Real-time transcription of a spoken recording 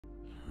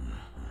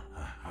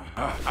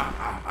I'm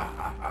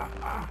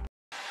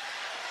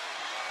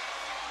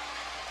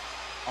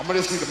gonna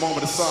just need a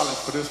moment of silence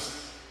for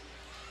this.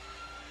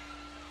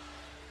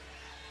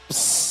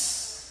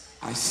 Psst.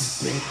 I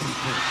see dead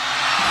people.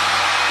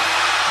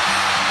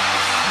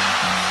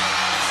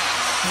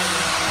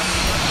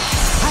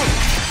 Hey,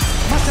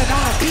 mustard on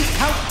a beat,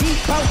 how deep,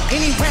 bro.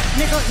 Any rap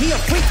nigga, he a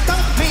freak,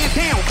 though. Man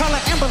down, call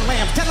an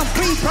ambulance, tell him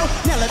free, bro.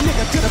 Nail a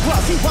nigga to the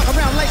cross, he walk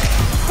around like,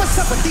 what's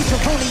up with these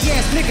jabroni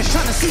ass niggas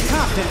trying to see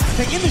Compton?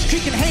 The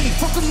industry can hate me,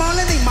 fuck them all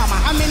and they mama.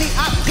 How many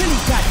options really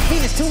got?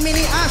 Mean it's too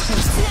many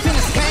options.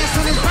 Finish pass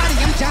on his body,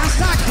 I'm John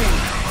Stockton.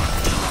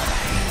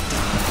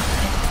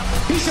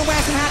 Beat your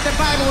ass and hide the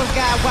Bible with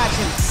God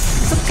watching.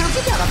 Sometimes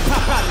you gotta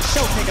pop out and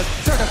show niggas.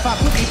 Certified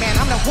boogie man,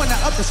 I'm the one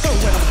that up the score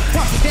with him.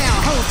 Walk it down,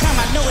 whole time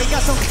I know he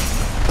got some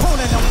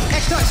pulling him.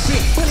 Extra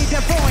shit, bully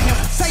devoring him.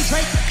 Say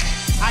Drake,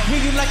 I hear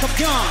you like I'm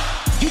young.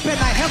 You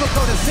better not ever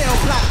go to cell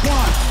block 1.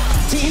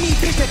 To any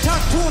bitch that talk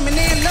to him and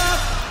they in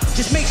love,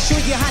 just make sure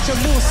you hide your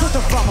little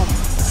sister from him.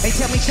 They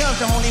tell me Chubb's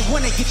the only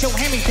one that get your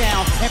hand-me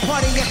down. And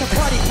party at the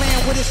party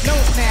playing with his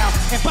nose now.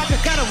 And Baka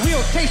got a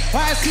real taste,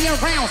 why is he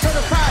around?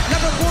 Certified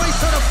lover boy,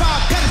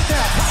 certified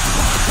pedestal.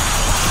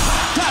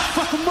 God,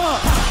 fuck him up.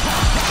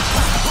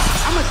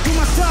 I'ma do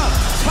my stuff.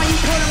 Why you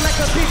calling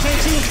like a bitch,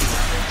 ain't you?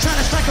 Trying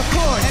to strike a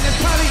chord, and it's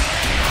probably